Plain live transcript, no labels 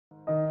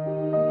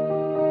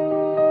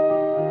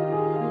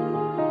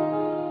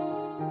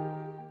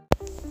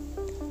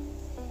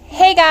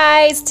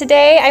guys,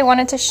 today I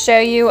wanted to show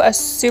you a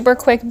super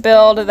quick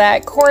build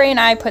that Corey and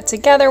I put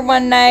together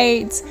one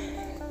night.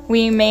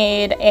 We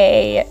made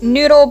a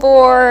noodle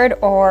board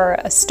or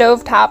a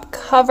stovetop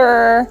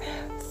cover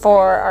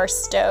for our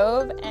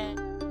stove. And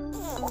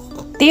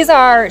these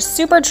are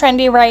super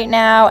trendy right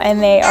now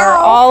and they are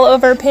all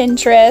over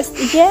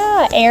Pinterest.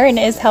 Yeah, Erin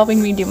is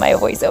helping me do my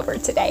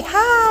voiceover today.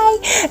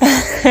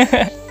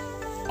 Hi!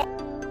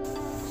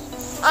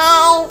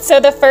 So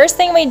the first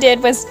thing we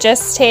did was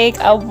just take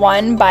a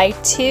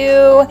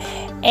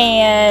 1x2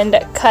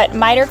 and cut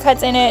miter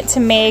cuts in it to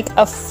make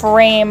a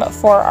frame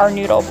for our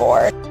noodle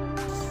board.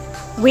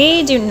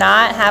 We do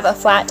not have a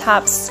flat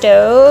top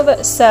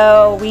stove,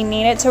 so we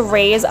needed to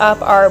raise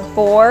up our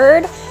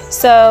board.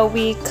 So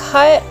we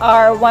cut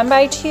our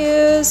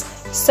 1x2s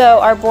so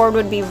our board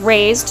would be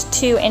raised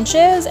 2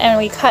 inches, and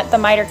we cut the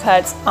miter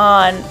cuts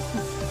on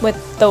with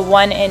the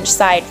 1-inch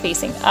side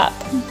facing up,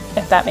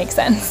 if that makes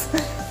sense.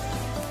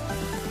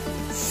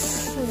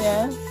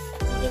 Yeah.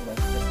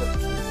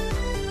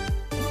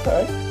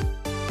 Okay.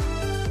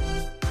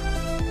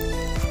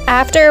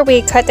 After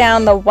we cut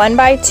down the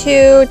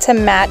 1x2 to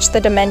match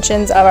the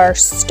dimensions of our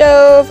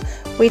stove,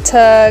 we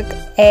took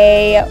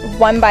a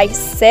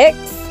 1x6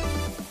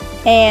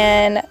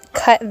 and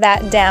cut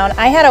that down.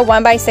 I had a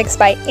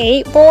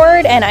 1x6x8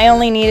 board and I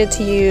only needed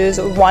to use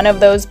one of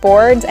those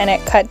boards, and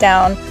it cut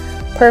down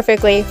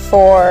perfectly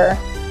for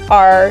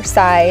our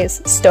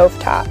size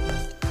stovetop.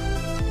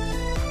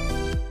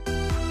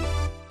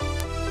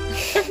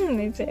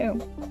 Me too.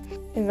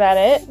 Is that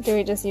it? Do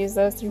we just use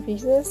those 3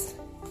 pieces?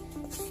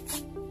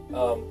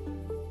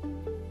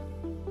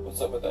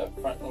 What's up with that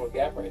front little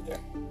gap right there?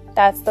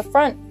 That's the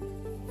front.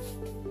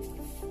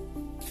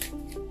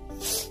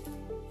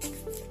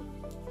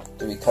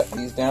 Do we cut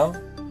these down?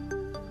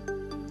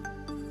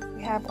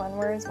 We have one.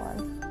 Where is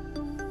one?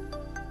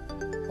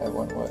 Have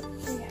one what?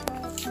 We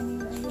have, I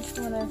mean, I just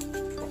wanna,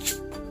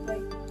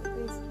 like,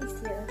 this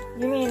piece here.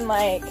 You mean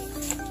like,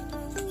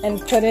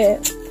 and put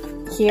it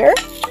here?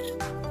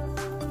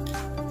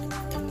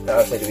 No, I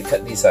was saying, do we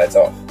cut these sides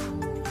off? To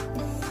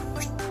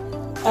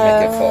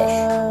make it flush.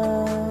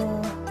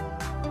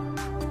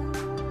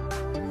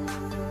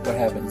 What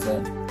happens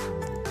then?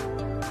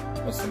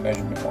 What's the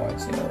measurement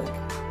wise? You know, like.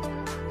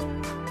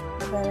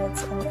 Then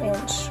it's an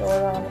inch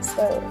shorter on the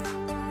stove.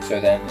 So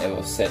then it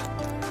will sit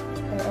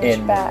An inch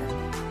in back.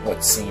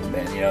 What's seen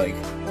then? You know, like.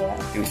 Yeah.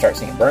 Do we start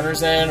seeing burners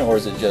then, or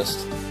is it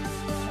just?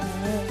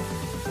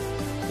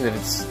 If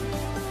it's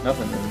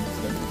nothing, then it's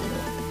gonna be,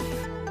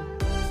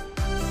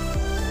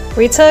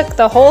 We took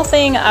the whole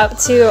thing up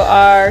to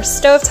our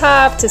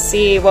stovetop to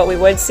see what we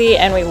would see,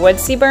 and we would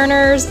see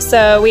burners.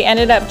 So we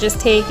ended up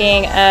just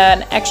taking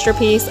an extra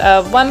piece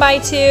of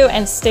 1x2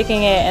 and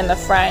sticking it in the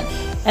front.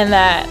 And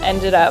that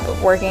ended up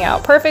working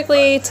out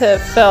perfectly to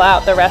fill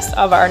out the rest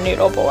of our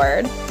noodle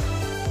board.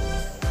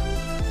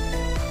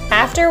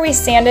 After we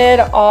sanded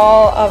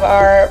all of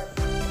our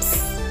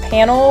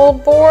panel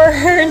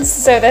boards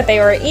so that they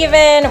were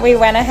even, we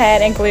went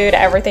ahead and glued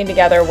everything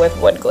together with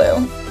wood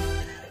glue.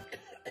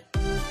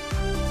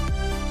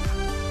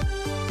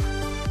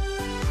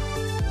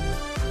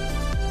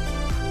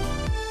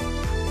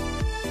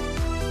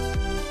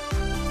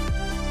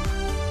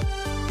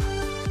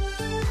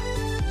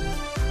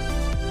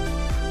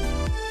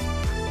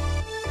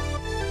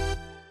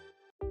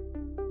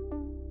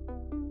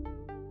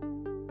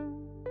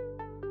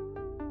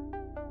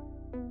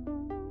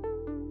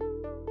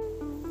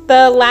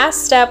 The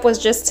last step was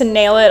just to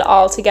nail it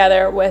all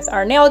together with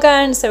our nail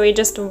gun. So we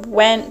just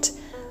went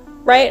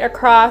right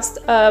across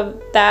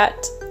of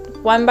that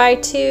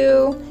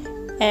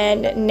 1x2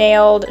 and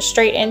nailed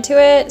straight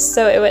into it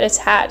so it would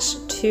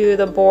attach to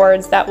the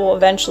boards that will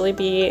eventually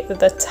be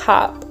the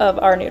top of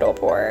our noodle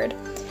board.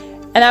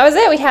 And that was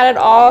it. We had it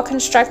all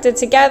constructed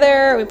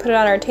together. We put it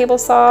on our table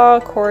saw.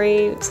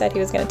 Corey said he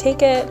was going to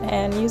take it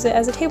and use it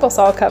as a table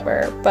saw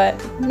cover,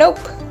 but nope,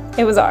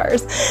 it was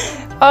ours.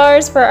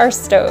 Ours for our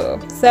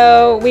stove.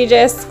 So we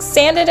just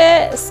sanded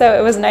it so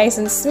it was nice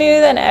and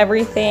smooth and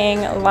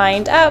everything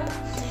lined up,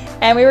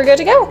 and we were good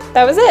to go.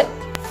 That was it.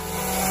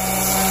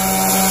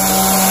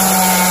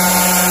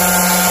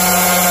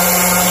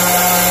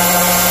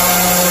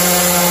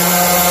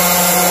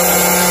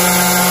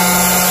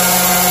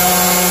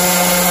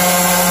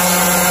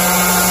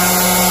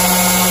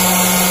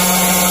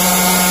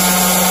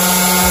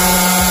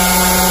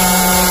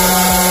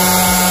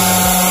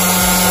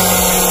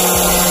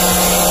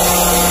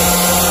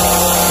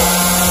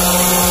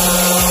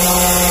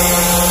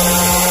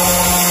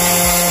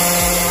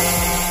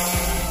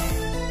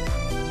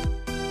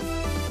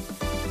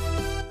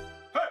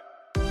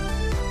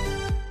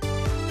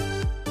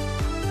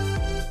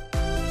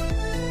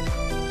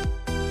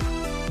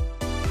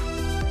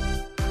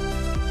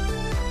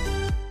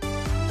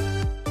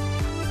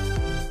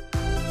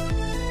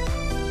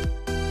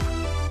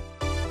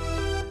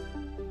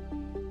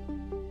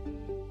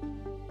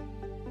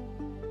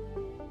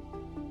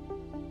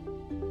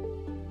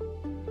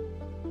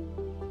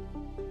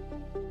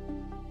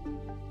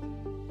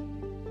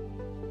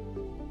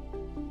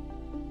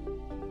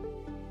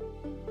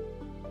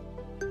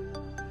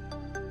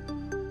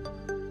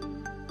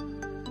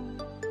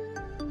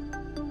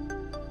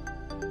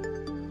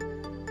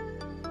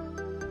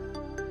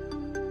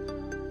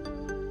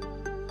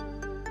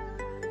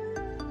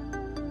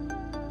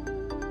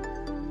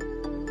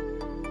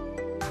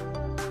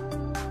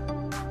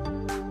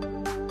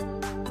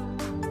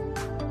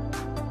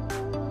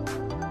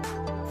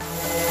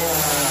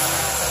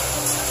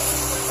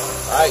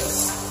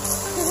 Nice.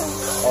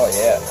 Oh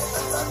yeah.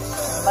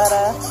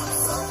 Butter.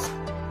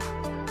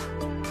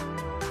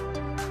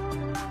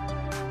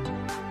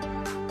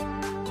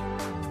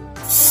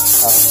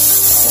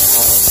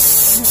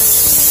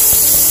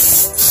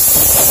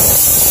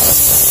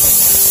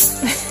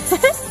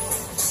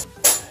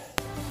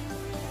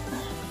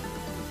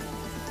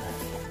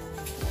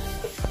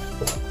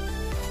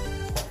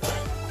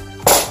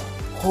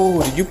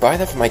 Oh, did you buy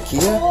that from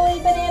IKEA? Holy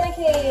banana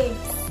cake.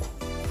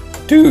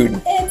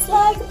 Dude. It's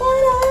like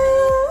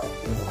butter.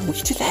 We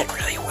did that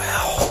really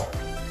well.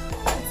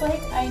 It's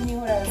like I knew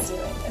what I was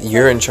doing. It's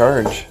You're like, in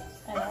charge.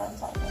 I know what I'm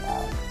talking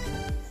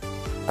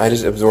about. I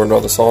just absorbed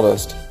all the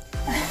sawdust.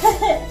 Oh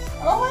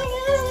my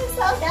god, it looks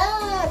so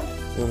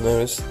good. You'll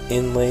notice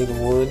inlaid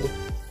wood.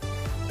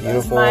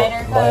 Beautiful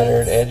miter cuts.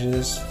 mitered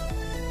edges.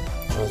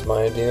 That was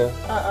my idea.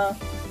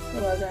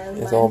 It wasn't.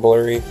 It's all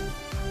blurry.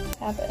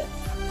 Tap it.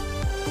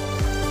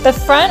 The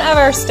front of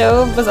our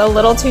stove was a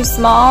little too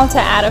small to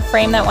add a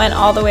frame that went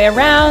all the way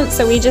around,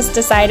 so we just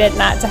decided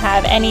not to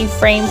have any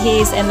frame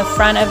piece in the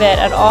front of it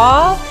at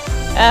all.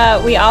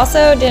 We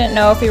also didn't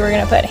know if we were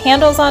going to put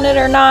handles on it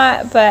or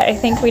not, but I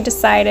think we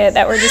decided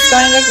that we're just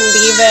going to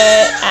leave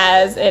it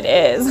as it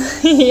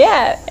is.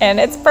 Yeah, and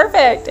it's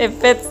perfect. It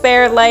fits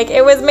there like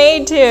it was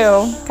made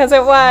to, because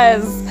it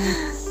was.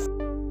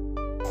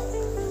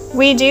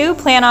 We do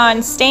plan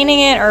on staining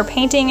it or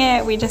painting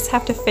it. We just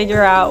have to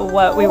figure out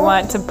what we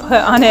want to put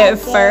on it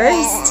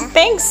first.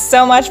 Thanks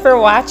so much for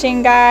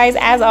watching, guys.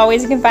 As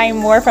always, you can find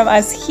more from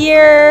us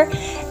here.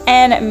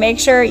 And make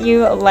sure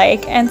you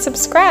like and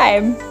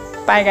subscribe.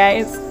 Bye,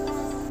 guys.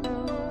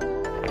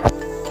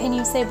 Can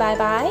you say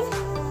bye-bye?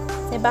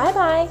 Say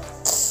bye-bye.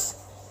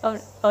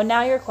 Oh,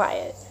 now you're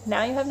quiet.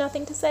 Now you have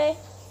nothing to say?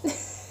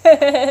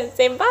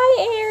 Say bye,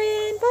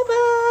 Aaron.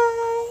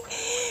 Bye-bye.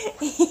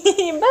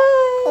 Bye.